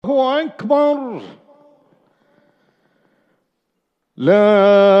الله أكبر لا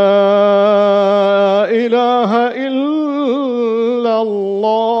إله إلا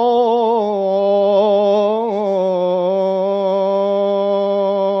الله.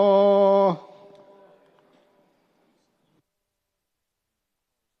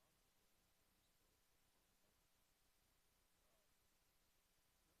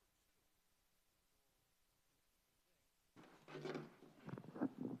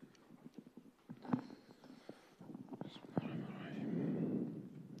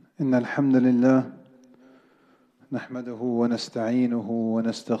 إن الحمد لله نحمده ونستعينه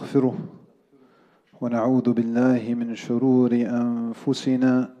ونستغفره ونعوذ بالله من شرور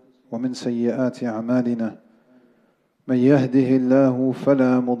أنفسنا ومن سيئات أعمالنا من يهده الله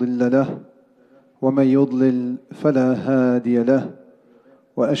فلا مضل له ومن يضلل فلا هادي له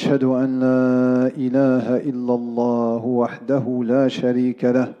وأشهد أن لا إله إلا الله وحده لا شريك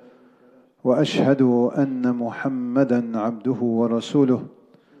له وأشهد أن محمدا عبده ورسوله.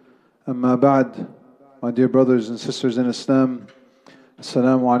 Amma ba'd, my dear brothers and sisters in Islam,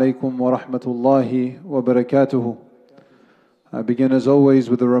 Assalamu alaikum wa rahmatullahi wa barakatuhu. I begin as always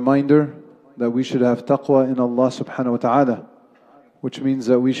with a reminder that we should have taqwa in Allah subhanahu wa ta'ala, which means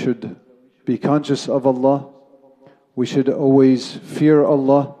that we should be conscious of Allah, we should always fear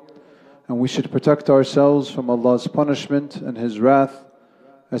Allah, and we should protect ourselves from Allah's punishment and His wrath.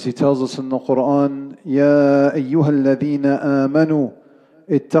 As He tells us in the Quran, Ya ayyuhal ladhina amanu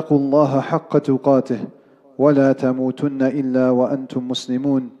اتقوا الله حق تقاته ولا تموتن إلا وأنتم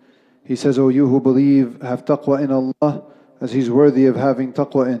مسلمون. He says, O you who believe, have taqwa in Allah as He's worthy of having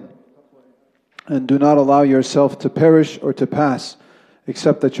taqwa in. And do not allow yourself to perish or to pass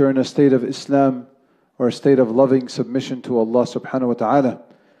except that you're in a state of Islam or a state of loving submission to Allah subhanahu wa ta'ala.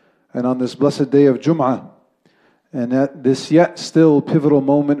 And on this blessed day of Jum'ah, and at this yet still pivotal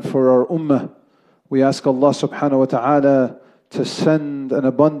moment for our ummah, we ask Allah subhanahu wa ta'ala to send an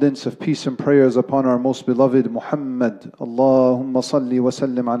abundance of peace and prayers upon our most beloved Muhammad. Allahumma salli wa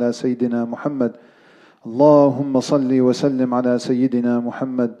sallim ala Sayyidina Muhammad. Allahumma salli wa sallim ala Sayyidina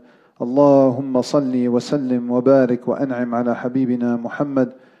Muhammad. Allahumma salli wa sallim wa barik wa an'im ala Habibina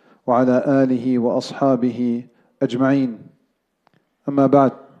Muhammad wa ala alihi wa ashabihi ajma'een. Amma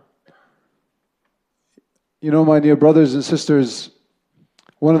ba'd. You know, my dear brothers and sisters,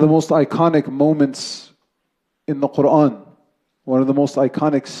 one of the most iconic moments in the Quran, one of the most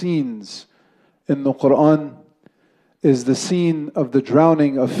iconic scenes in the Quran is the scene of the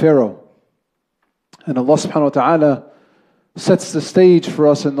drowning of Pharaoh. And Allah subhanahu wa ta'ala sets the stage for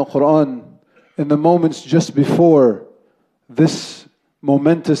us in the Quran in the moments just before this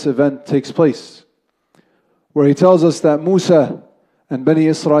momentous event takes place, where He tells us that Musa and Bani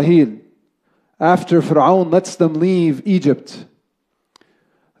Israel, after Fir'aun lets them leave Egypt,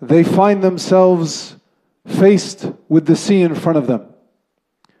 they find themselves faced with the sea in front of them.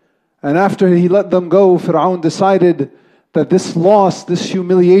 And after he let them go, Fir'aun decided that this loss, this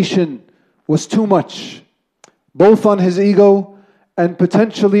humiliation was too much, both on his ego and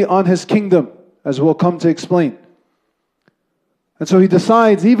potentially on his kingdom, as we'll come to explain. And so he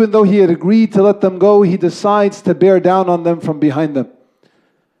decides, even though he had agreed to let them go, he decides to bear down on them from behind them.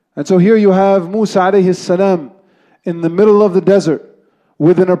 And so here you have Musa alayhi salam in the middle of the desert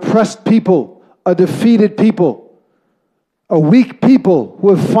with an oppressed people, a defeated people, a weak people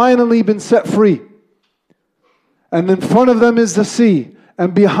who have finally been set free. And in front of them is the sea,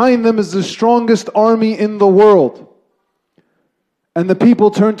 and behind them is the strongest army in the world. And the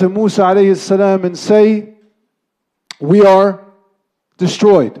people turn to Musa alayhi salam and say, we are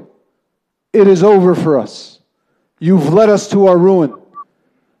destroyed. It is over for us. You've led us to our ruin.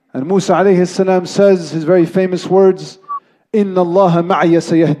 And Musa alayhi salam says his very famous words, Inna Allah ma'ya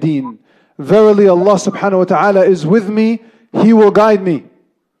sayahdeen. Verily Allah subhanahu wa ta'ala is with me, He will guide me.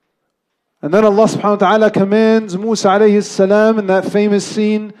 And then Allah subhanahu wa ta'ala commands Musa alayhi salam in that famous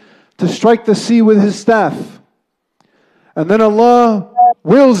scene to strike the sea with his staff. And then Allah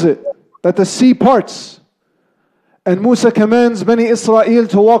wills it, that the sea parts. And Musa commands Bani Israel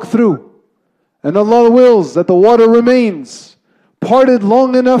to walk through. And Allah wills that the water remains parted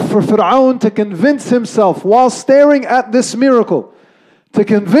long enough for Fir'aun to convince himself, while staring at this miracle, to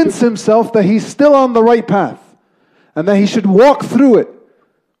convince himself that he's still on the right path and that he should walk through it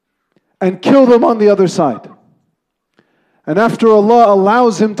and kill them on the other side. And after Allah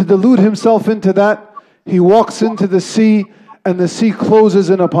allows him to delude himself into that, he walks into the sea and the sea closes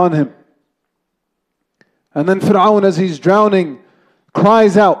in upon him. And then Fir'aun, as he's drowning,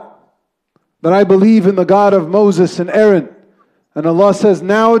 cries out that I believe in the God of Moses and Aaron. And Allah says,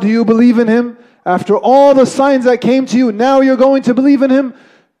 now do you believe in him? After all the signs that came to you, now you're going to believe in him?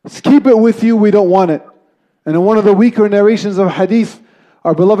 Keep it with you, we don't want it. And in one of the weaker narrations of hadith,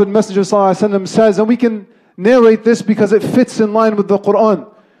 our beloved Messenger ﷺ says, and we can narrate this because it fits in line with the Quran.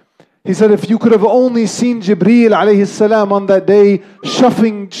 He said, if you could have only seen Jibreel alayhi salam on that day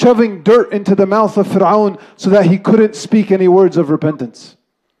shoving dirt into the mouth of Fir'aun so that he couldn't speak any words of repentance.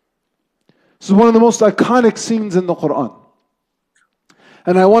 This is one of the most iconic scenes in the Quran.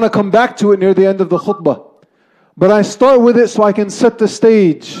 And I want to come back to it near the end of the khutbah. But I start with it so I can set the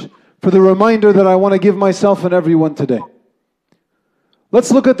stage for the reminder that I want to give myself and everyone today.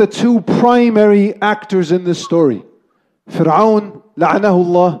 Let's look at the two primary actors in this story. Fir'aun,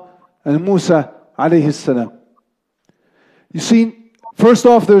 la'anahullah, and Musa, alayhi salam. You see, first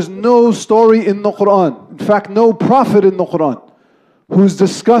off, there's no story in the Quran, in fact, no prophet in the Quran, who's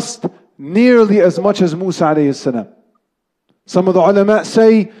discussed nearly as much as Musa, alayhi salam. Some of the ulama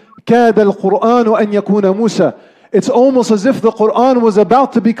say, كَادَ الْقُرْآنُ أَنْ يَكُونَ مُوسَى. It's almost as if the Quran was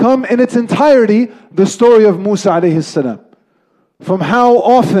about to become in its entirety the story of Musa alayhi salam, from how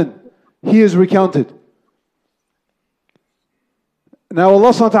often he is recounted. Now Allah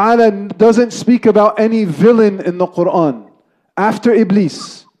subhanahu wa ta'ala doesn't speak about any villain in the Quran. After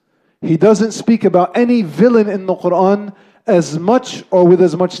Iblis, He doesn't speak about any villain in the Quran as much or with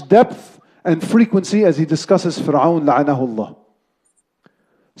as much depth and frequency as He discusses Fir'aun, la'anahullah.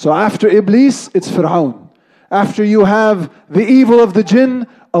 So after Iblis, it's Fir'aun. After you have the evil of the jinn,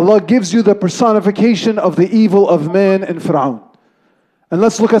 Allah gives you the personification of the evil of man in Fir'aun. And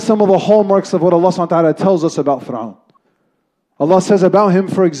let's look at some of the hallmarks of what Allah subhanahu wa ta'ala tells us about Fir'aun. Allah says about him,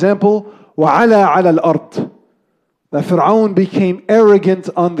 for example, وَعَلَى عَلَى الْأَرْضِ, that Fir'aun became arrogant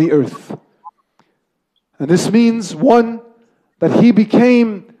on the earth. And this means, one, that he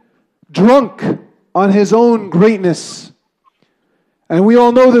became drunk on his own greatness. And we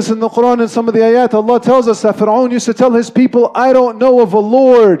all know this in the Quran and some of the ayat. Allah tells us that Fir'aun used to tell his people, I don't know of a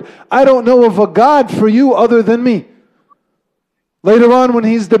Lord, I don't know of a God for you other than me. Later on when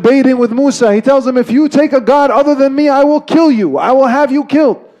he's debating with Musa, he tells him, if you take a God other than me, I will kill you. I will have you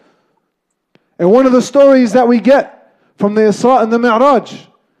killed. And one of the stories that we get from the Isra and the Mi'raj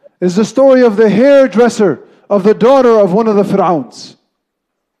is the story of the hairdresser of the daughter of one of the Fir'auns,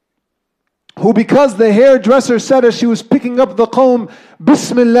 who, because the hairdresser said as she was picking up the comb,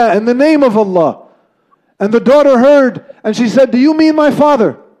 Bismillah, in the name of Allah. And the daughter heard and she said, do you mean my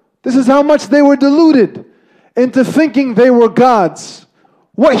father? This is how much they were deluded into thinking they were gods.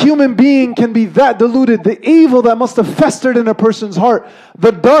 What human being can be that deluded? The evil that must have festered in a person's heart,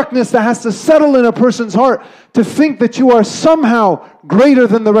 the darkness that has to settle in a person's heart to think that you are somehow greater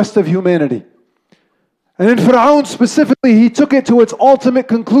than the rest of humanity. And in Fir'aun specifically, he took it to its ultimate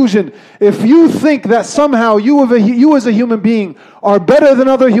conclusion. If you think that somehow you as a human being are better than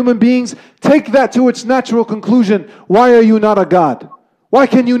other human beings, take that to its natural conclusion. Why are you not a God? Why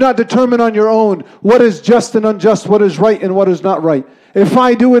can you not determine on your own what is just and unjust, what is right and what is not right? If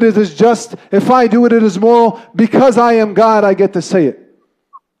I do it, it is just. If I do it, it is moral. Because I am God, I get to say it.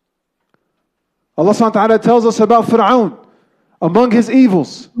 Allah subhanahu wa ta'ala tells us about Fir'aun. Among his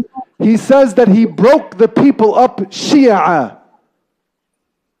evils, He says that he broke the people up shi'a.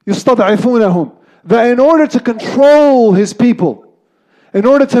 يُسْتَضْعِفُونَهُمْ. That in order to control his people, in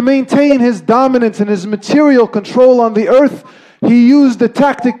order to maintain his dominance and his material control on the earth, he used the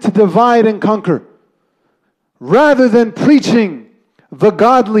tactic to divide and conquer. Rather than preaching the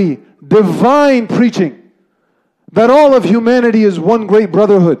godly, divine preaching, that all of humanity is one great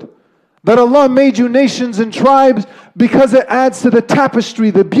brotherhood, that Allah made you nations and tribes because it adds to the tapestry,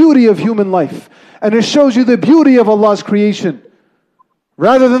 the beauty of human life, and it shows you the beauty of Allah's creation.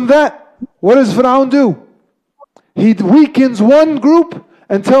 Rather than that, what does Fir'aun do? He weakens one group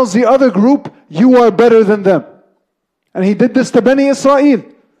and tells the other group, you are better than them. And he did this to Bani Israel.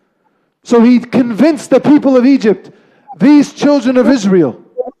 So he convinced the people of Egypt, these children of Israel,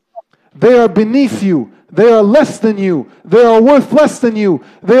 they are beneath you, they are less than you, they are worth less than you,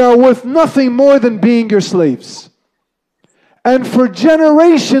 they are worth nothing more than being your slaves. And for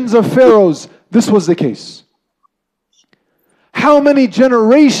generations of pharaohs, this was the case. How many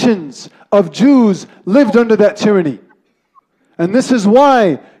generations of Jews lived under that tyranny? And this is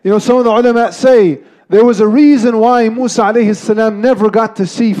why, some of the ulama say, there was a reason why Musa alayhi salam never got to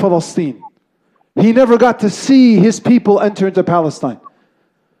see Palestine. He never got to see his people enter into Palestine.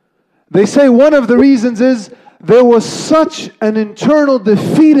 They say one of the reasons is there was such an internal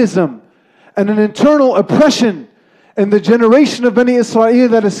defeatism and an internal oppression in the generation of Bani Israel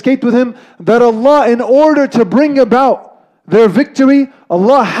that escaped with him, that Allah, in order to bring about their victory,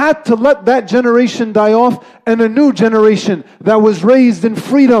 Allah had to let that generation die off, and a new generation that was raised in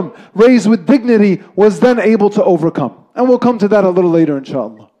freedom, raised with dignity, was then able to overcome. And we'll come to that a little later,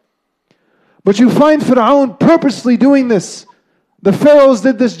 inshallah. But you find Fir'aun purposely doing this. The pharaohs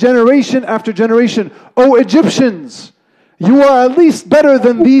did this generation after generation. O Egyptians, you are at least better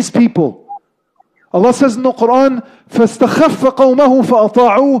than these people. Allah says in the Quran, فَاسْتَخَفَّ قَوْمَهُ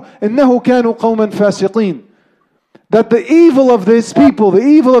فَأَطَاعُوهُ إِنَّهُ كَانُوا قَوْمًا فَاسِقِينَ. That the evil of these people, the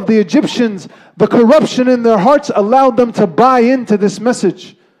evil of the Egyptians, the corruption in their hearts allowed them to buy into this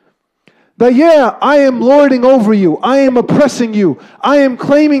message. That yeah, I am lording over you, I am oppressing you, I am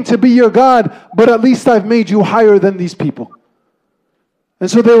claiming to be your God, but at least I've made you higher than these people.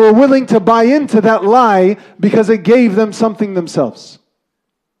 And so they were willing to buy into that lie because it gave them something themselves.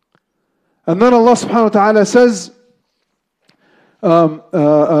 And then Allah subhanahu wa ta'ala says,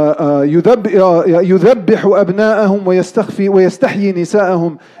 يذبح أبناءهم ويستحيي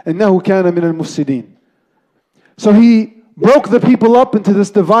نساءهم إنه كان من المفسدين. So he broke the people up into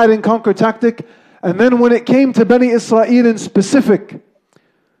this divide and conquer tactic. And then when it came to Bani Israel in specific,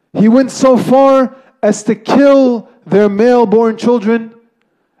 he went so far as to kill their male-born children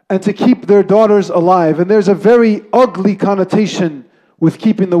and to keep their daughters alive. And there's a very ugly connotation with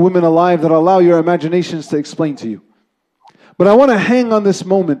keeping the women alive that allow your imaginations to explain to you. But I want to hang on this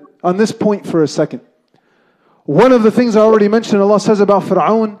moment, on this point for a second. One of the things I already mentioned, Allah says about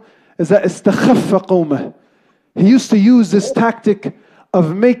Fir'aun, is that استخف قومه. He used to use this tactic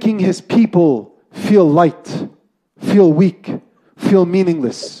of making his people feel light, feel weak, feel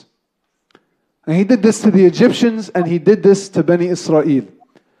meaningless. And he did this to the Egyptians and he did this to Bani Israel.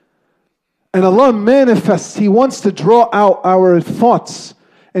 And Allah manifests, He wants to draw out our thoughts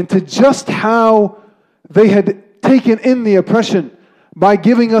into just how they had taken in the oppression by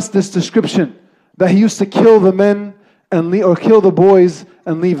giving us this description that He used to kill the men and or kill the boys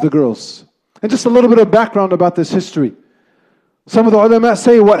and leave the girls. And just a little bit of background about this history. Some of the ulama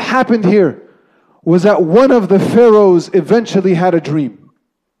say what happened here was that one of the pharaohs eventually had a dream.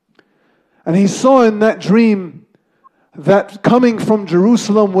 And he saw in that dream that coming from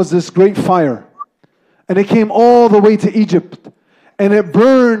Jerusalem was this great fire. And it came all the way to Egypt. And it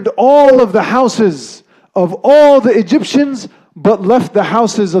burned all of the houses of all the Egyptians, but left the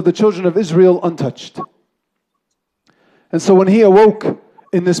houses of the children of Israel untouched. And so when he awoke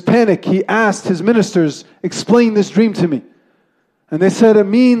in this panic, he asked his ministers, explain this dream to me. And they said, it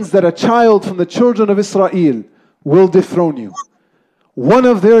means that a child from the children of Israel will dethrone you. One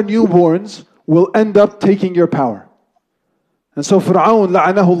of their newborns will end up taking your power. And so Fir'aun,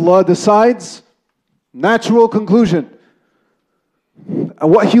 la'anahullah, decides, natural conclusion.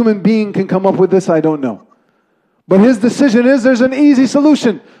 What human being can come up with this, I don't know. But his decision is, there's an easy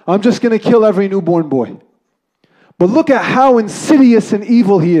solution. I'm just going to kill every newborn boy. But look at how insidious and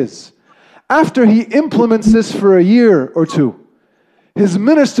evil he is. After he implements this for a year or two, his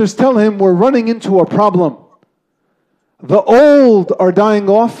ministers tell him, we're running into a problem. The old are dying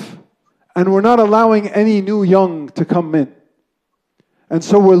off, and we're not allowing any new young to come in. And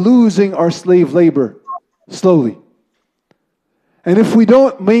so we're losing our slave labor slowly. And if we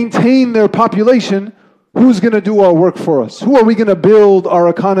don't maintain their population, who's going to do our work for us? Who are we going to build our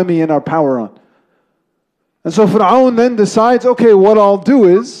economy and our power on? And so Fir'aun then decides, okay, what I'll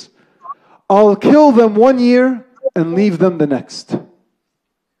do is, I'll kill them 1 year and leave them the next.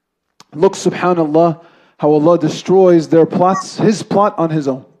 Look, subhanallah, how Allah destroys their plots, His plot on His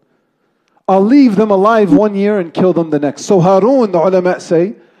own. I'll leave them alive 1 year and kill them the next. So Harun, the ulama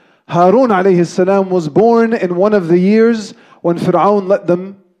say, Harun alayhi salam was born in one of the years when Fir'aun let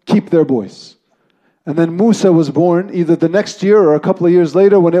them keep their boys. And then Musa was born either the next year or a couple of years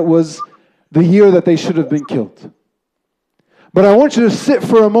later when it was the year that they should have been killed. But I want you to sit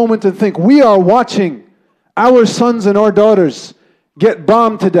for a moment and think, we are watching our sons and our daughters get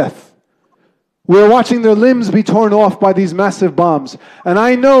bombed to death. We're watching their limbs be torn off by these massive bombs. And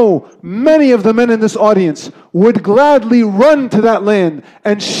I know many of the men in this audience would gladly run to that land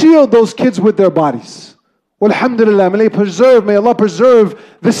and shield those kids with their bodies. Walhamdulillah, may Allah preserve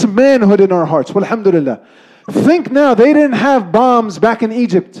this manhood in our hearts. Walhamdulillah. Think now, they didn't have bombs back in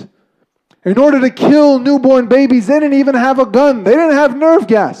Egypt. In order to kill newborn babies, they didn't even have a gun. They didn't have nerve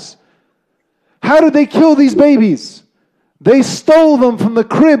gas. How did they kill these babies? They stole them from the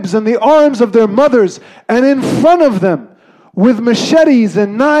cribs and the arms of their mothers, and in front of them, with machetes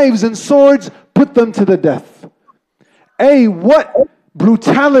and knives and swords, put them to the death. A, what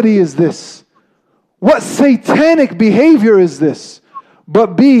brutality is this? What satanic behavior is this?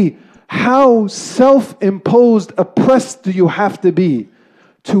 But B, how self-imposed oppressed do you have to be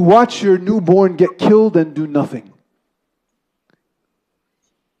to watch your newborn get killed and do nothing?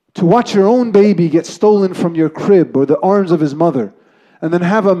 To watch your own baby get stolen from your crib or the arms of his mother, and then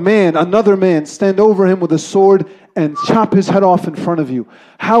have a man, another man, stand over him with a sword and chop his head off in front of you.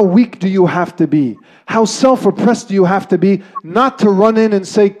 How weak do you have to be? How self-oppressed do you have to be not to run in and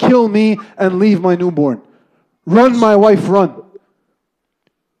say, kill me and leave my newborn? Run, my wife, run.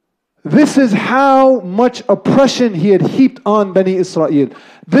 This is how much oppression he had heaped on Bani Israel.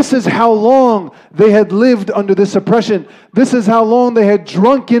 This is how long they had lived under this oppression. This is how long they had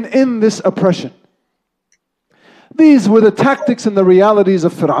drunken in this oppression. These were the tactics and the realities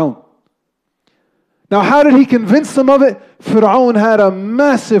of Fir'aun. Now, how did he convince them of it? Fir'aun had a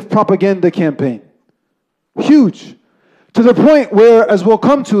massive propaganda campaign. Huge. To the point where, as we'll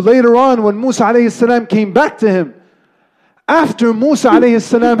come to later on, when Musa alayhi salam came back to him, after Musa alayhi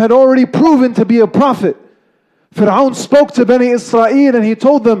salam had already proven to be a prophet, Fir'aun spoke to Bani Israel and he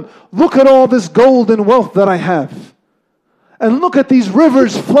told them, look at all this gold and wealth that I have. And look at these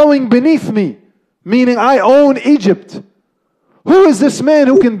rivers flowing beneath me, meaning I own Egypt. Who is this man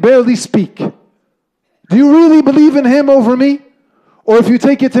who can barely speak? Do you really believe in him over me? Or if you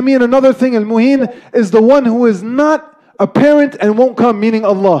take it to mean another thing, Al-Muhin is the one who is not apparent and won't come, meaning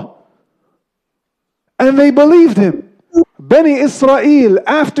Allah. And they believed him. Bani Israel,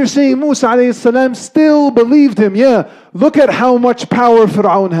 after seeing Musa alayhi salam, still believed him. Yeah, look at how much power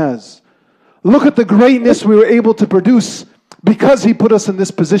Fir'aun has. Look at the greatness we were able to produce because he put us in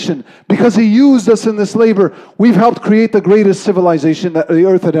this position, because he used us in this labor. We've helped create the greatest civilization that the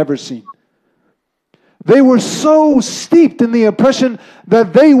earth had ever seen. They were so steeped in the oppression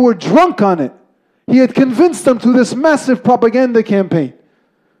that they were drunk on it. He had convinced them through this massive propaganda campaign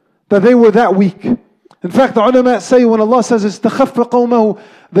that they were that weak. In fact, the ulama say when Allah says istakhaffa qawmahu,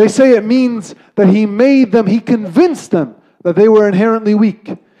 they say it means that He made them, He convinced them that they were inherently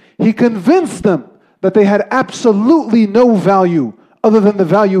weak. He convinced them that they had absolutely no value other than the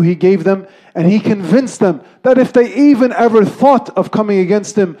value He gave them. And He convinced them that if they even ever thought of coming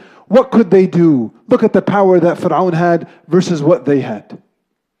against Him, what could they do? Look at the power that Fir'aun had versus what they had.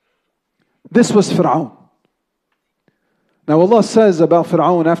 This was Fir'aun. Now Allah says about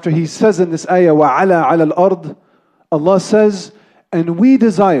Fir'aun, after He says in this ayah, وَعَلَى عَلَى الْأَرْضِ, Allah says, and we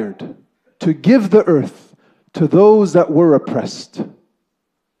desired to give the earth to those that were oppressed.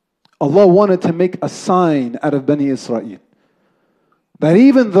 Allah wanted to make a sign out of Bani Israel, that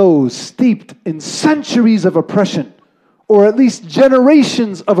even those steeped in centuries of oppression, or at least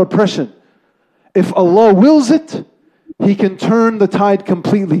generations of oppression, if Allah wills it, He can turn the tide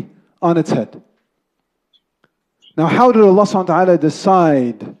completely on its head. Now, how did Allah subhanahu wa ta'ala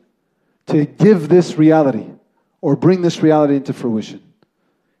decide to give this reality or bring this reality into fruition?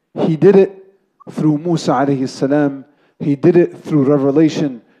 He did it through Musa alayhi salam. He did it through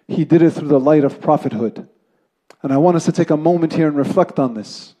revelation. He did it through the light of prophethood. And I want us to take a moment here and reflect on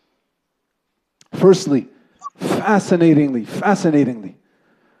this. Firstly, fascinatingly,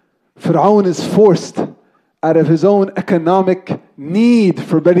 Fir'aun is forced out of his own economic need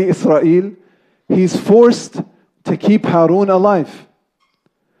for Bani Israel. He's forced to keep Harun alive.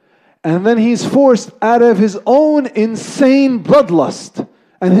 And then he's forced out of his own insane bloodlust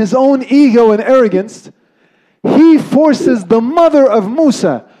and his own ego and arrogance. He forces the mother of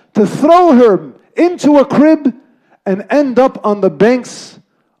Musa to throw her into a crib and end up on the banks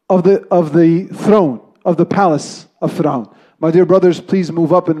of the throne, of the palace of Fir'aun. My dear brothers, please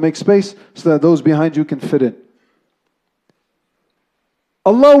move up and make space so that those behind you can fit in.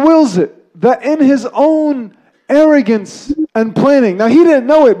 Allah wills it that in His own arrogance and planning, now He didn't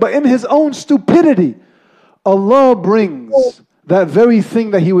know it, but in His own stupidity, Allah brings that very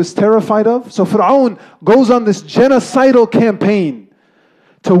thing that He was terrified of. So Fir'aun goes on this genocidal campaign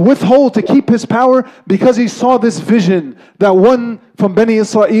to withhold, to keep his power, because he saw this vision that one from Bani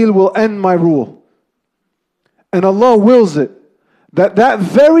Israel will end my rule. And Allah wills it that that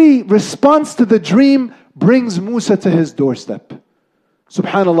very response to the dream brings Musa to his doorstep.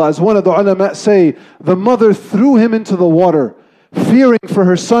 SubhanAllah, as one of the ulama say, the mother threw him into the water, fearing for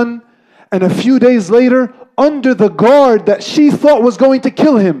her son, and a few days later, under the guard that she thought was going to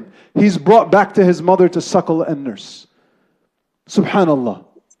kill him, he's brought back to his mother to suckle and nurse. SubhanAllah.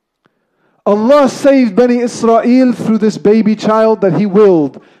 Allah saved Bani Israel through this baby child that He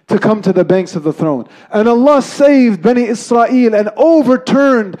willed to come to the banks of the throne. And Allah saved Bani Israel and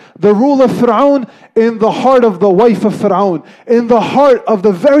overturned the rule of Fir'aun in the heart of the wife of Fir'aun. In the heart of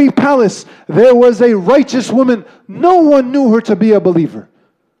the very palace, there was a righteous woman. No one knew her to be a believer.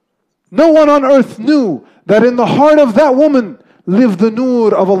 No one on earth knew that in the heart of that woman lived the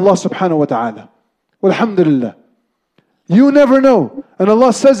nur of Allah subhanahu wa ta'ala. Walhamdulillah. You never know. And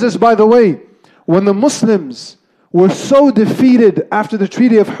Allah says this, by the way, when the Muslims were so defeated after the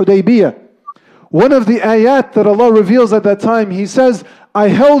Treaty of Hudaybiyah, One of the ayat that Allah reveals at that time, He says, I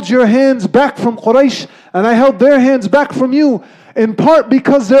held your hands back from Quraysh and I held their hands back from you, in part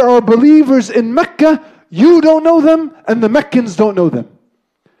because there are believers in Mecca, you don't know them and the Meccans don't know them.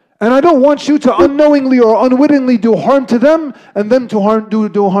 And I don't want you to unknowingly or unwittingly do harm to them and them to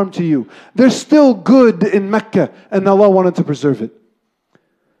do harm to you. There's still good in Mecca and Allah wanted to preserve it.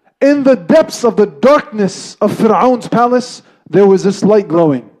 In the depths of the darkness of Fir'aun's palace, there was this light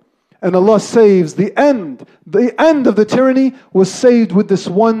glowing. And Allah saves the end of the tyranny was saved with this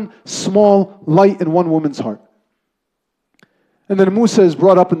one small light in one woman's heart. And then Musa is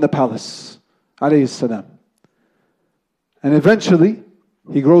brought up in the palace, alayhi salam. And eventually,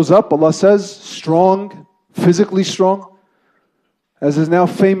 he grows up, Allah says, strong, physically strong. As is now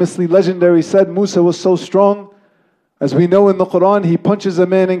famously legendary said, Musa was so strong, as we know in the Quran, he punches a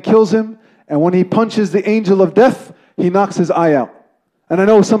man and kills him. And when he punches the angel of death, he knocks his eye out. And I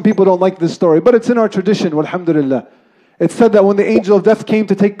know some people don't like this story, but it's in our tradition, walhamdulillah. It's said that when the angel of death came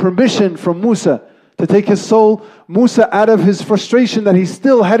to take permission from Musa to take his soul, Musa, out of his frustration that he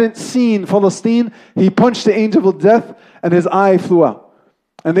still hadn't seen Palestine, he punched the angel of death and his eye flew out.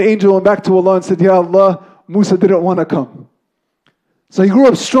 And the angel went back to Allah and said, Ya Allah, Musa didn't want to come. So he grew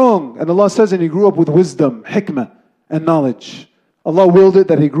up strong, and Allah says, and he grew up with wisdom, hikmah, and knowledge. Allah willed it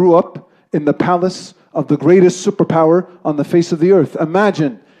that he grew up in the palace of the greatest superpower on the face of the earth.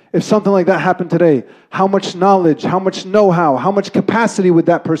 Imagine if something like that happened today. How much knowledge, how much know-how, how much capacity would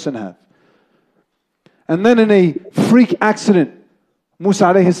that person have? And then in a freak accident, Musa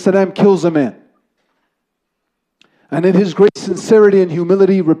alayhi salam kills a man. And in his great sincerity and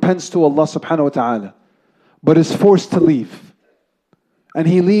humility, repents to Allah subhanahu wa ta'ala. But is forced to leave. And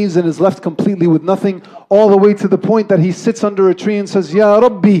he leaves and is left completely with nothing, all the way to the point that he sits under a tree and says, Ya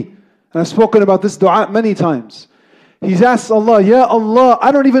Rabbi. And I've spoken about this dua many times. He's asked Allah, Ya Allah,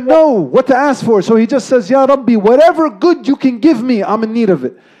 I don't even know what to ask for. So he just says, Ya Rabbi, whatever good you can give me, I'm in need of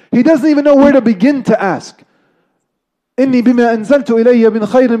it. He doesn't even know where to begin to ask. Inni bima anzaltu ilayya min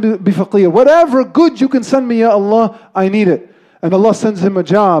khayrin bifaqir. Whatever good you can send me, Ya Allah, I need it. And Allah sends him a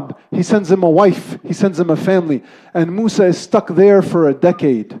job, He sends him a wife, He sends him a family. And Musa is stuck there for a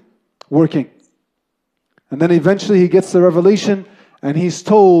decade, working. And then eventually he gets the revelation and he's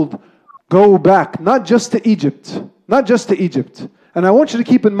told, go back, not just to Egypt. Not just to Egypt. And I want you to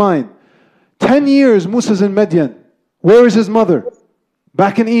keep in mind, 10 years Musa's in Midian. Where is his mother?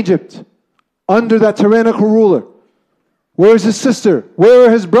 Back in Egypt, under that tyrannical ruler. Where is his sister? Where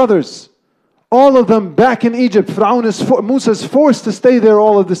are his brothers? All of them back in Egypt. Musa is forced to stay there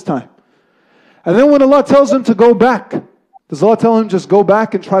all of this time. And then when Allah tells him to go back, does Allah tell him just go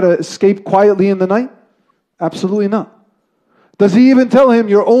back and try to escape quietly in the night? Absolutely not. Does He even tell him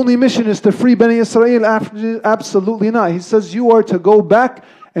your only mission is to free Bani Israel? Absolutely not. He says you are to go back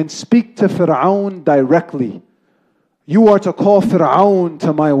and speak to Fir'aun directly. You are to call Fir'aun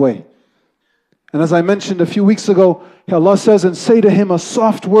to my way. And as I mentioned a few weeks ago, Allah says, and say to him a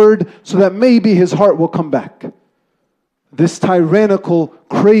soft word so that maybe his heart will come back. This tyrannical,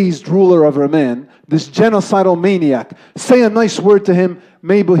 crazed ruler of a man, this genocidal maniac, say a nice word to him,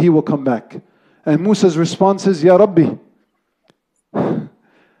 maybe he will come back. And Musa's response is, Ya Rabbi,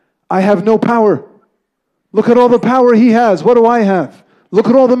 I have no power. Look at all the power he has. What do I have? Look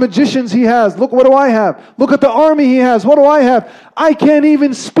at all the magicians he has. Look, what do I have? Look at the army he has. What do I have? I can't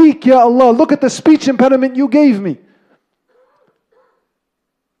even speak, Ya Allah. Look at the speech impediment you gave me.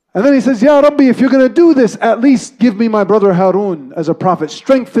 And then he says, Ya Rabbi, if you're going to do this, at least give me my brother Harun as a prophet.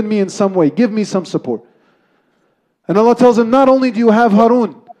 Strengthen me in some way. Give me some support. And Allah tells him, not only do you have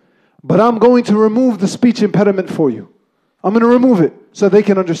Harun, but I'm going to remove the speech impediment for you. I'm going to remove it so they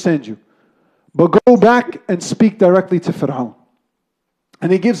can understand you. But go back and speak directly to Fir'aun.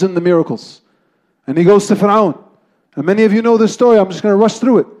 And He gives him the miracles. And he goes to Fir'aun. And many of you know this story. I'm just going to rush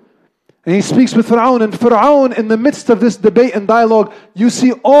through it. And he speaks with Fir'aun. And Fir'aun, in the midst of this debate and dialogue, you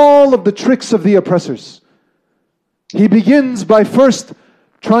see all of the tricks of the oppressors. He begins by first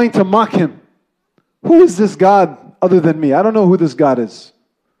trying to mock him. Who is this God other than me? I don't know who this God is.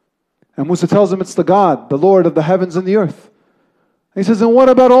 And Musa tells him it's the God, the Lord of the heavens and the earth. He says, and what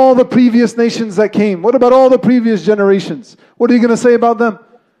about all the previous nations that came? What about all the previous generations? What are you going to say about them?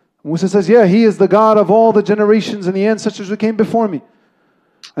 Musa says, yeah, He is the God of all the generations and the ancestors who came before me.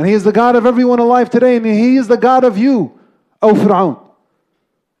 And He is the God of everyone alive today. And He is the God of you, O Fir'aun.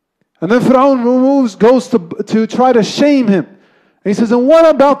 And then Fir'aun goes to try to shame him. And he says, and what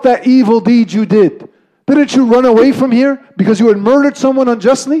about that evil deed you did? Didn't you run away from here because you had murdered someone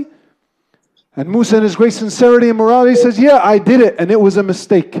unjustly? And Musa, in his great sincerity and morality, says, yeah, I did it, and it was a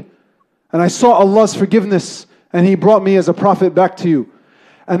mistake. And I saw Allah's forgiveness, and He brought me as a prophet back to you.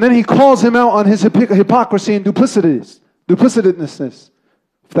 And then he calls him out on his hypocrisy and duplicitousness,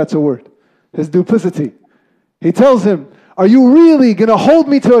 if that's a word. His duplicity. He tells him, are you really going to hold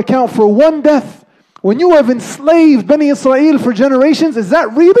me to account for one death when you have enslaved Bani Israel for generations? Is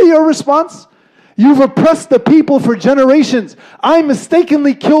that really your response? You've oppressed the people for generations. I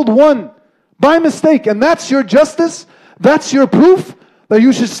mistakenly killed one by mistake, and that's your justice? That's your proof that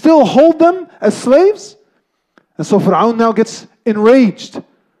you should still hold them as slaves? And so Fir'aun now gets enraged.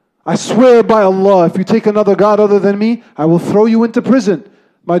 I swear by Allah, if you take another God other than me, I will throw you into prison.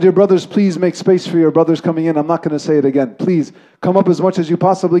 My dear brothers, please make space for your brothers coming in. I'm not going to say it again. Please come up as much as you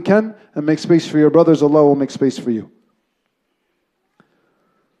possibly can and make space for your brothers. Allah will make space for you.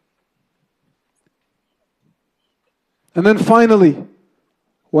 And then finally,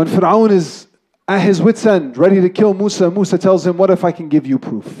 when Fir'aun is at his wit's end, ready to kill Musa, Musa tells him, what if I can give you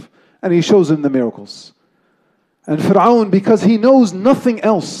proof? And he shows him the miracles. And Fir'aun, because he knows nothing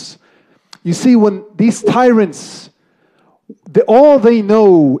else. You see, when these tyrants, all they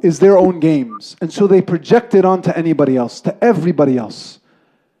know is their own games. And so they project it onto anybody else, to everybody else.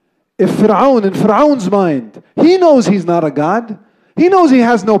 If Fir'aun, in Fir'aun's mind, he knows he's not a god. He knows he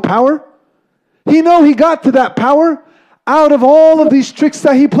has no power. He knows he got to that power out of all of these tricks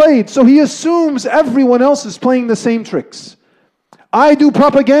that he played. So he assumes everyone else is playing the same tricks. I do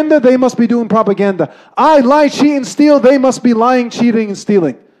propaganda, they must be doing propaganda. I lie, cheat, and steal, they must be lying, cheating, and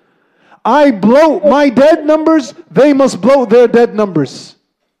stealing. I bloat my dead numbers, they must bloat their dead numbers.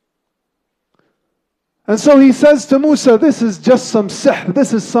 And so he says to Musa, this is just some sihr,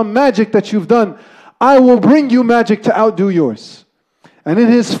 this is some magic that you've done. I will bring you magic to outdo yours. And in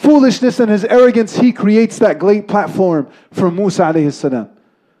his foolishness and his arrogance, he creates that great platform for Musa alayhi salam.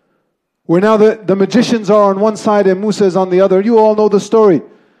 Where now the magicians are on one side and Musa is on the other. You all know the story.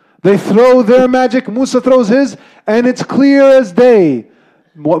 They throw their magic, Musa throws his, and it's clear as day.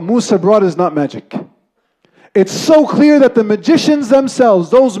 What Musa brought is not magic. It's so clear that the magicians themselves,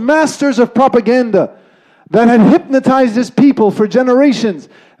 those masters of propaganda that had hypnotized his people for generations,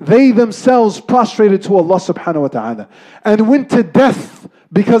 they themselves prostrated to Allah subhanahu wa ta'ala and went to death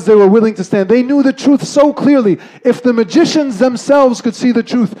because they were willing to stand. They knew the truth so clearly. If the magicians themselves could see the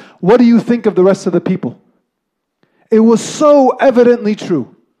truth, what do you think of the rest of the people? It was so evidently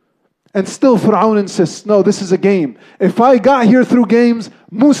true. And still Fir'aun insists, no, this is a game. If I got here through games,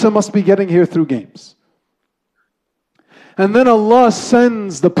 Musa must be getting here through games. And then Allah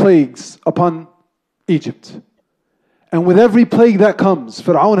sends the plagues upon Egypt. And with every plague that comes,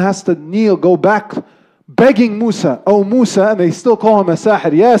 Fir'aun has to kneel, go back, begging Musa, oh Musa, and they still call him a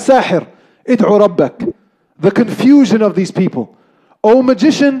sahir. Ya sahir, id'u rabbak. The confusion of these people. Oh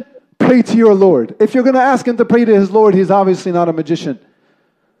magician, pray to your Lord. If you're going to ask him to pray to his Lord, he's obviously not a magician.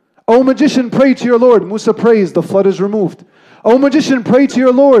 Oh magician, pray to your Lord. Musa prays, the flood is removed. Oh magician, pray to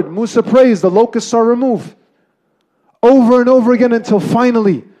your Lord. Musa prays, the locusts are removed. Over and over again until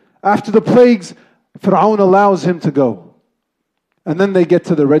finally, after the plagues, Fir'aun allows him to go. And then they get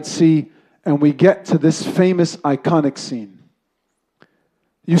to the Red Sea, and we get to this famous, iconic scene.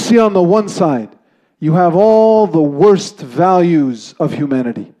 You see on the one side, you have all the worst values of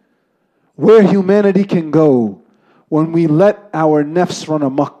humanity. Where humanity can go when we let our nafs run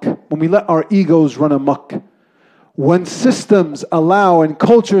amok, when we let our egos run amok. When systems allow and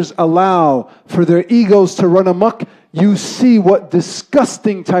cultures allow for their egos to run amok, you see what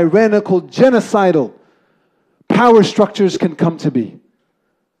disgusting, tyrannical, genocidal power structures can come to be.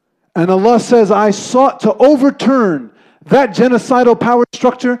 And Allah says, I sought to overturn that genocidal power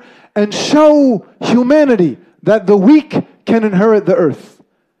structure and show humanity that the weak can inherit the earth.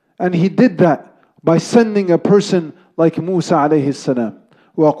 And He did that by sending a person like Musa alayhi salam.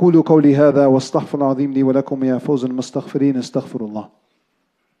 وأقول قولي هذا واستغفر العظيم لي ولكم يا فوز المستغفرين استغفر الله.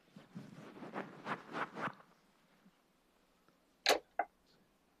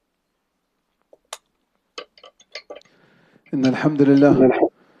 إن الحمد لله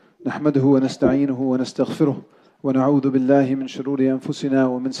نحمده ونستعينه ونستغفره ونعوذ بالله من شرور أنفسنا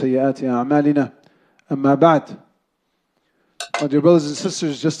ومن سيئات أعمالنا. أما بعد, my dear brothers and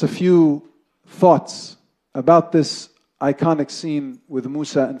sisters, just a few thoughts about this iconic scene with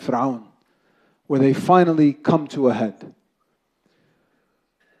Musa and Fir'aun, where they finally come to a head.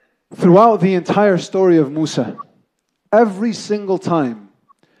 Throughout the entire story of Musa, every single time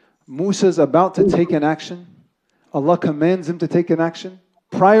Musa's about to take an action, Allah commands him to take an action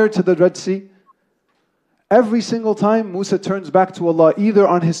prior to the Red Sea. Every single time Musa turns back to Allah, either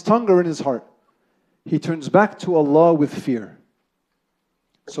on his tongue or in his heart. He turns back to Allah with fear.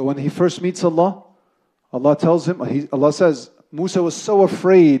 So when he first meets Allah, Allah tells him, Allah says, Musa was so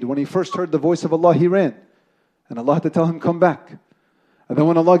afraid when he first heard the voice of Allah, he ran. And Allah had to tell him, come back. And then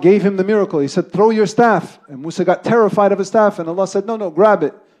when Allah gave him the miracle, He said, throw your staff. And Musa got terrified of his staff, and Allah said, no, grab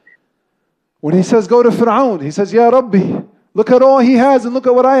it. When He says, go to Fir'aun, He says, Ya Rabbi, look at all he has and look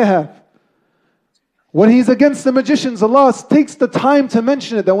at what I have. When he's against the magicians, Allah takes the time to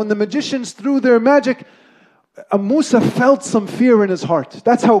mention it, that when the magicians threw their magic, Musa felt some fear in his heart.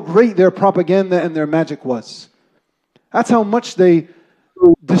 That's how great their propaganda and their magic was. That's how much they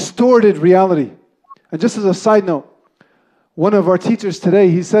distorted reality. And just as a side note, one of our teachers today,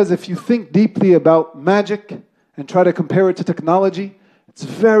 he says if you think deeply about magic and try to compare it to technology, it's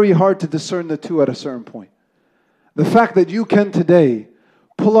very hard to discern the two at a certain point. The fact that you can today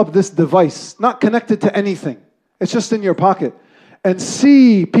pull up this device, not connected to anything, it's just in your pocket, and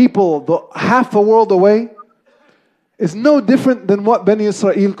see people half a world away, is no different than what Bani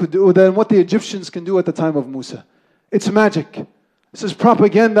Israel could do, than what the Egyptians can do at the time of Musa. It's magic. This is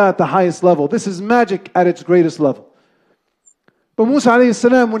propaganda at the highest level. This is magic at its greatest level. But Musa alayhi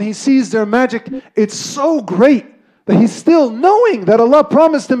salam, when he sees their magic, it's so great that he's still knowing that Allah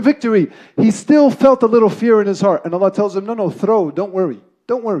promised him victory. He still felt a little fear in his heart. And Allah tells him, no, throw, don't worry.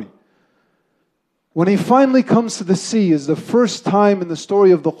 Don't worry. When he finally comes to the sea, is the first time in the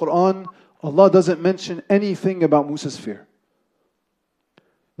story of the Quran, Allah doesn't mention anything about Musa's fear.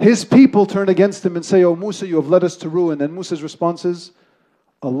 His people turn against him and say, oh Musa, you have led us to ruin. And Musa's response is,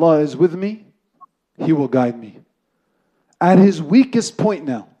 Allah is with me, He will guide me. At his weakest point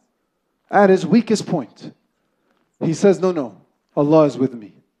now, at his weakest point, he says, no, Allah is with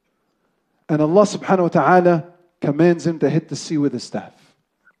me. And Allah subhanahu wa ta'ala commands him to hit the sea with his staff.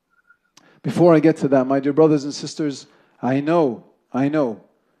 Before I get to that, my dear brothers and sisters, I know,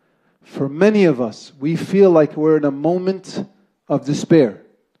 for many of us, we feel like we're in a moment of despair,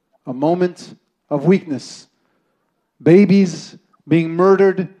 a moment of weakness. Babies being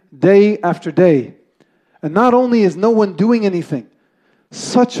murdered day after day. And not only is no one doing anything,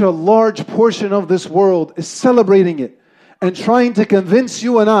 such a large portion of this world is celebrating it and trying to convince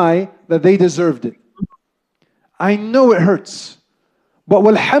you and I that they deserved it. I know it hurts. But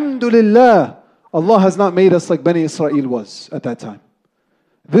walhamdulillah, Allah has not made us like Bani Israel was at that time.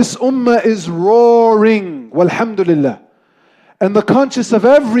 This ummah is roaring, walhamdulillah. And the conscience of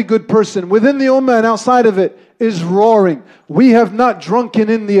every good person within the ummah and outside of it is roaring. We have not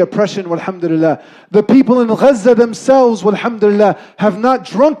drunken in the oppression, walhamdulillah. The people in Gaza themselves, walhamdulillah, have not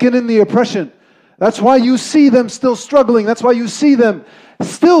drunken in the oppression. That's why you see them still struggling. That's why you see them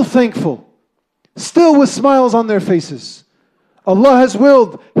still thankful, still with smiles on their faces. Allah has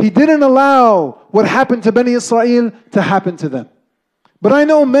willed. He didn't allow what happened to Bani Israel to happen to them. But I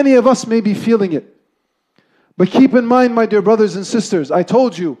know many of us may be feeling it. But keep in mind, my dear brothers and sisters, I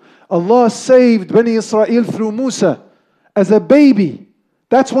told you, Allah saved Bani Israel through Musa as a baby.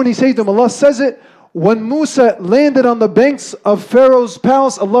 That's when He saved them. Allah says it. When Musa landed on the banks of Pharaoh's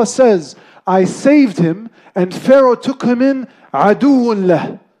palace, Allah says, I saved him and Pharaoh took him in aduwwun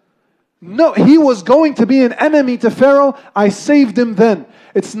lah. No, he was going to be an enemy to Pharaoh. I saved him then.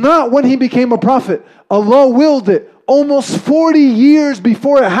 It's not when he became a prophet. Allah willed it. Almost 40 years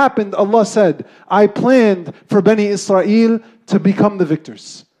before it happened, Allah said, I planned for Bani Israel to become the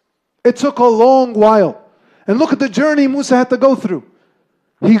victors. It took a long while. And look at the journey Musa had to go through.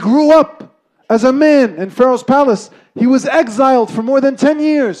 He grew up as a man in Pharaoh's palace. He was exiled for more than 10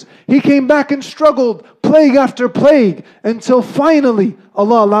 years. He came back and struggled, plague after plague, until finally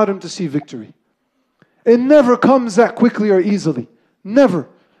Allah allowed him to see victory. It never comes that quickly or easily. Never.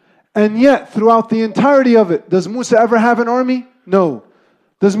 And yet, throughout the entirety of it, does Musa ever have an army? No.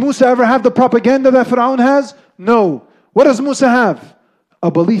 Does Musa ever have the propaganda that Pharaoh has? No. What does Musa have? A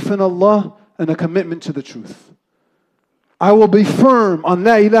belief in Allah and a commitment to the truth. I will be firm on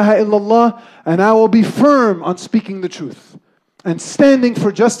La ilaha illallah, and I will be firm on speaking the truth and standing for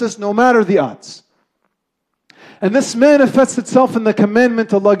justice no matter the odds. And this manifests itself in the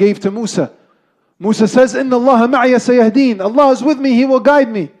commandment Allah gave to Musa. Musa says, Inna Allah ma'ya sayahdeen. Allah is with me, He will guide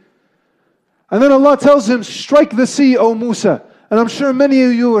me. And then Allah tells him, strike the sea, O Musa. And I'm sure many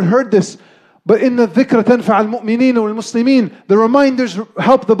of you have heard this. But in the dhikra tanfa'al mu'mineen wal muslimin, the reminders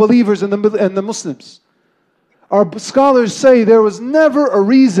help the believers and the Muslims. Our scholars say there was never a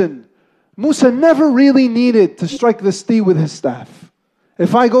reason. Musa never really needed to strike the sea with his staff.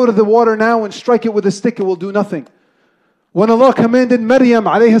 If I go to the water now and strike it with a stick, it will do nothing. When Allah commanded Maryam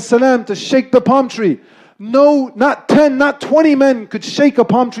alayhi salam to shake the palm tree, no, not 10, not 20 men could shake a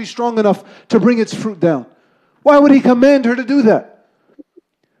palm tree strong enough to bring its fruit down. Why would He command her to do that?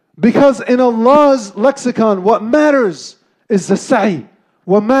 Because in Allah's lexicon, what matters is the sa'i.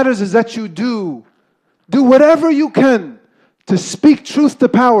 What matters is that you do whatever you can to speak truth to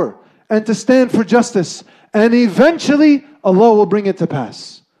power and to stand for justice. And eventually, Allah will bring it to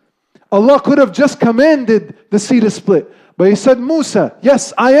pass. Allah could have just commanded the sea to split. But He said, Musa,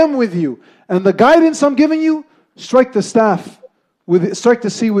 yes, I am with you. And the guidance I'm giving you, strike the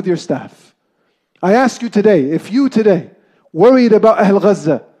sea with your staff. I ask you today, if you today, worried about Ahl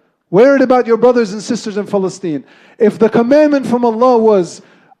Gaza, worried about your brothers and sisters in Palestine, if the commandment from Allah was,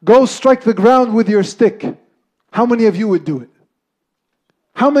 go strike the ground with your stick, how many of you would do it?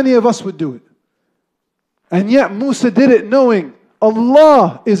 How many of us would do it? And yet Musa did it knowing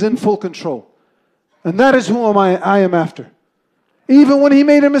Allah is in full control. And that is who I am after. Even when he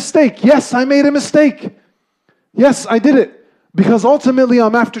made a mistake. Yes, I made a mistake. Yes, I did it. Because ultimately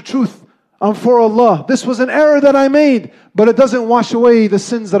I'm after truth. I'm for Allah. This was an error that I made. But it doesn't wash away the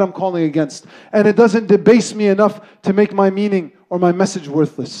sins that I'm calling against. And it doesn't debase me enough to make my meaning or my message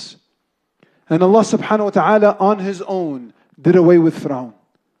worthless. And Allah subhanahu wa ta'ala on His own did away with Pharaoh.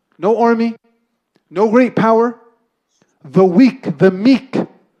 No army. No great power. The weak, the meek,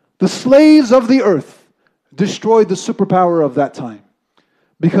 the slaves of the earth destroyed the superpower of that time.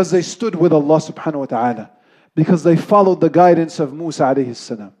 Because they stood with Allah subhanahu wa ta'ala. Because they followed the guidance of Musa alayhi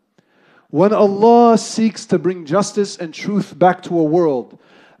salam. When Allah seeks to bring justice and truth back to a world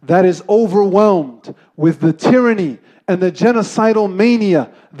that is overwhelmed with the tyranny and the genocidal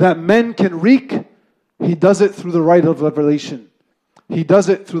mania that men can wreak, He does it through the right of revelation. He does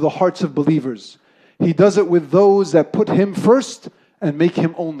it through the hearts of believers. He does it with those that put Him first and make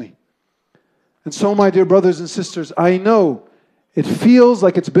Him only. And so, my dear brothers and sisters, I know it feels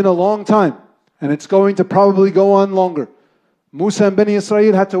like it's been a long time, and it's going to probably go on longer. Musa and Bani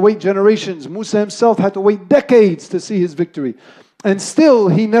Israel had to wait generations. Musa himself had to wait decades to see his victory. And still,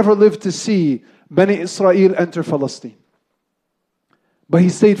 he never lived to see Bani Israel enter Palestine. But he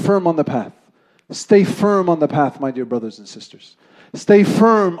stayed firm on the path. Stay firm on the path, my dear brothers and sisters. Stay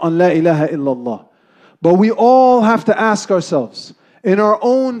firm on La ilaha illallah. But we all have to ask ourselves, in our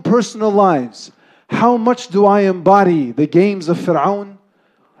own personal lives, how much do I embody the games of Fir'aun?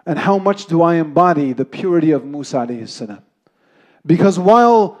 And how much do I embody the purity of Musa alayhi salam? Because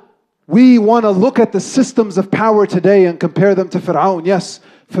while we want to look at the systems of power today and compare them to Fir'aun, yes,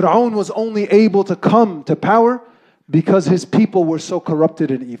 Fir'aun was only able to come to power because his people were so corrupted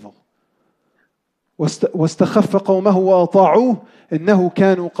and evil. وَاسْتَخَفَّ قَوْمَهُ وَأَطَاعُوهُ إِنَّهُ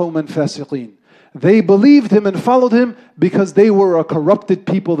كَانُوا قَوْمًا فَاسِقِينَ. They believed him and followed him because they were a corrupted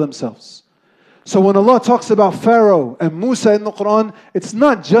people themselves. So when Allah talks about Pharaoh and Musa in the Quran, it's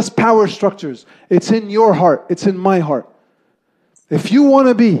not just power structures. It's in your heart. It's in my heart. If you want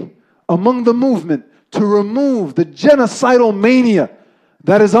to be among the movement to remove the genocidal mania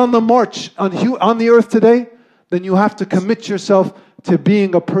that is on the march on the earth today, then you have to commit yourself to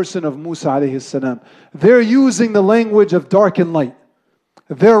being a person of Musa alayhi salam. They're using the language of dark and light.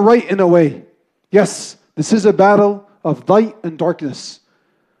 They're right in a way. Yes, this is a battle of light and darkness.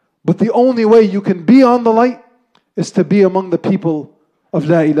 But the only way you can be on the light is to be among the people of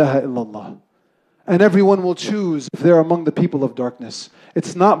La ilaha illallah. And everyone will choose if they're among the people of darkness.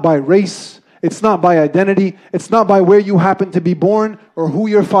 It's not by race. It's not by identity. It's not by where you happen to be born or who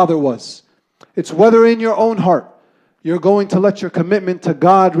your father was. It's whether in your own heart you're going to let your commitment to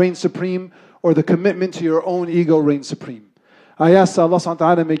God reign supreme or the commitment to your own ego reign supreme. I ask Allah subhanahu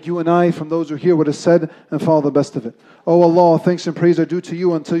wa ta'ala make you and I from those who hear what is said and follow the best of it. Oh Allah, all thanks and praise are due to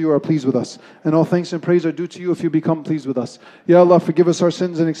you until you are pleased with us. And all thanks and praise are due to you if you become pleased with us. Ya Allah, forgive us our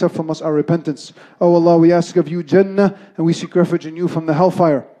sins and accept from us our repentance. Oh Allah, we ask of you Jannah and we seek refuge in you from the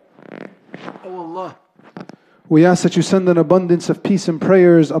hellfire. Oh Allah, we ask that you send an abundance of peace and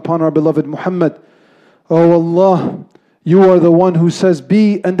prayers upon our beloved Muhammad. Oh Allah, you are the one who says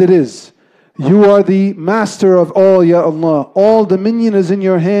be and it is. You are the master of all, Ya Allah. All dominion is in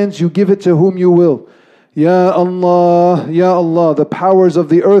your hands. You give it to whom you will. Ya Allah, Ya Allah, the powers of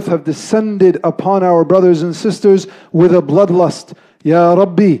the earth have descended upon our brothers and sisters with a bloodlust. Ya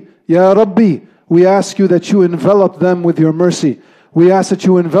Rabbi, Ya Rabbi, we ask you that you envelop them with your mercy. We ask that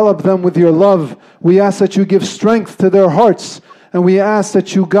you envelop them with your love. We ask that you give strength to their hearts. And we ask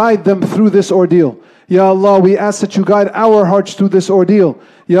that you guide them through this ordeal. Ya Allah, we ask that you guide our hearts through this ordeal.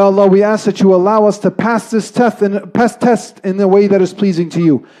 Ya Allah, we ask that you allow us to pass this test in a way that is pleasing to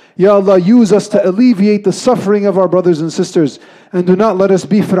you. Ya Allah, use us to alleviate the suffering of our brothers and sisters. And do not let us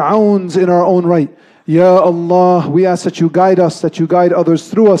be Fir'auns in our own right. Ya Allah, we ask that you guide us, that you guide others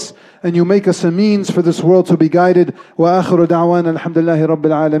through us, and you make us a means for this world to be guided. Wa akhiru da'wana alhamdulillahi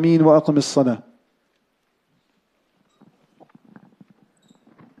rabbil alameen wa aqim as-salah.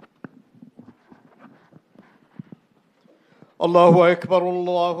 الله أكبر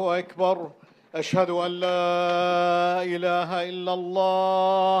الله أكبر أشهد أن لا إله إلا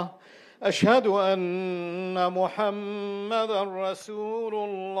الله أشهد أن محمدا رسول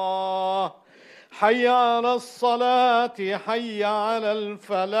الله. حي على الصلاة، حي على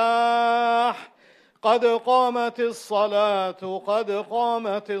الفلاح، قد قامت الصلاة، قد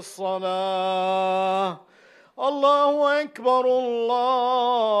قامت الصلاة. الله أكبر،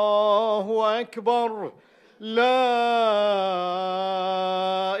 الله أكبر، لا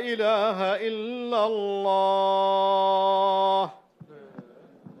إله إلا الله.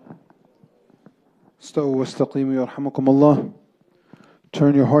 استووا واستقيموا يرحمكم Allah.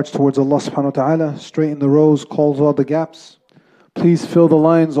 Turn your hearts towards Allah subhanahu wa ta'ala. Straighten the rows, close all the gaps. Please fill the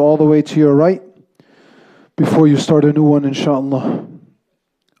lines all the way to your right before you start a new one, inshallah.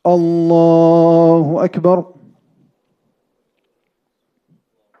 Allahu Akbar.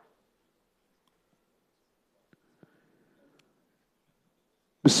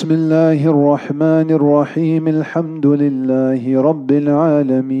 بسم الله الرحمن الرحيم. الحمد لله رب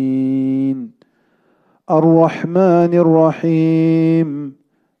العالمين الرحمن الرحيم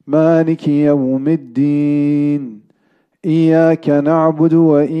مالك يوم الدين إياك نعبد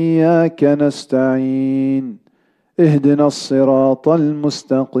وإياك نستعين اهدنا الصراط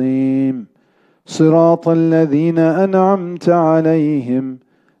المستقيم صراط الذين أنعمت عليهم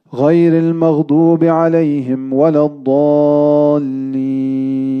غير المغضوب عليهم ولا الضالين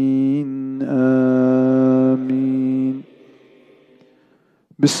آمين.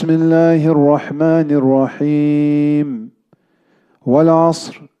 بسم الله الرحمن الرحيم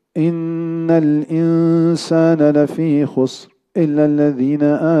والعصر إن الإنسان لفي خسر إلا الذين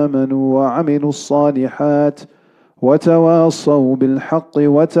آمنوا وعملوا الصالحات وتواصوا بالحق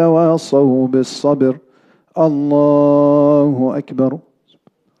وتواصوا بالصبر. الله أكبر.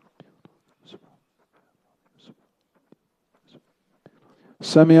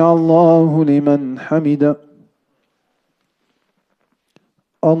 سمع الله لمن حمده.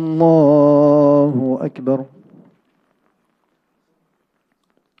 الله أكبر.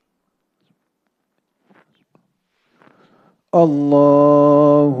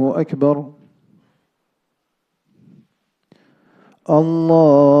 الله أكبر.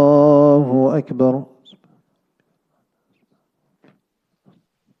 الله أكبر.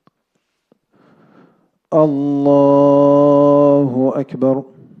 الله أكبر.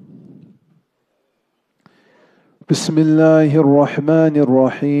 بسم الله الرحمن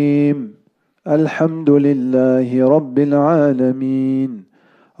الرحيم الحمد لله رب العالمين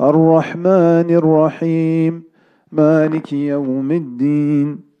الرحمن الرحيم مالك يوم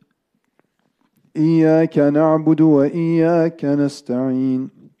الدين إياك نعبد وإياك نستعين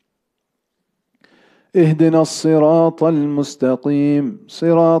اهدنا الصراط المستقيم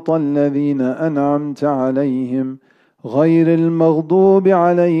صراط الذين أنعمت عليهم غير المغضوب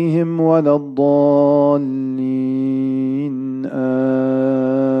عليهم ولا الضالين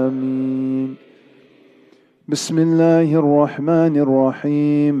آمين. بسم الله الرحمن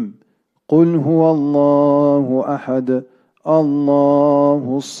الرحيم قل هو الله أحد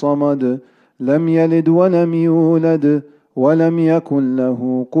الله الصمد لم يلد ولم يولد ولم يكن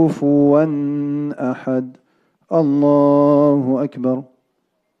له كفوا أحد. الله أكبر.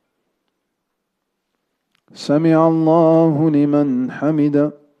 سمع الله لمن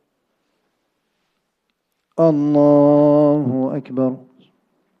حمده. الله أكبر.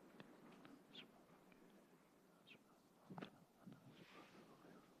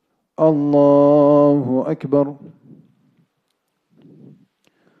 الله أكبر.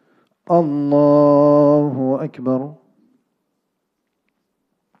 الله أكبر.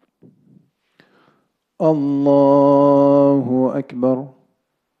 الله أكبر.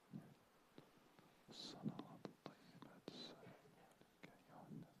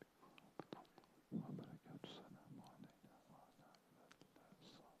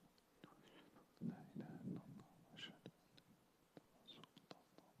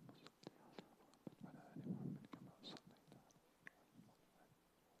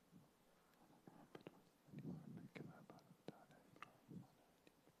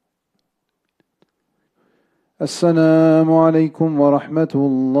 السلام عليكم ورحمة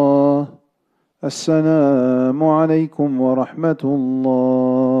الله. السلام عليكم ورحمة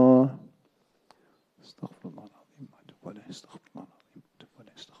الله. استغفر الله.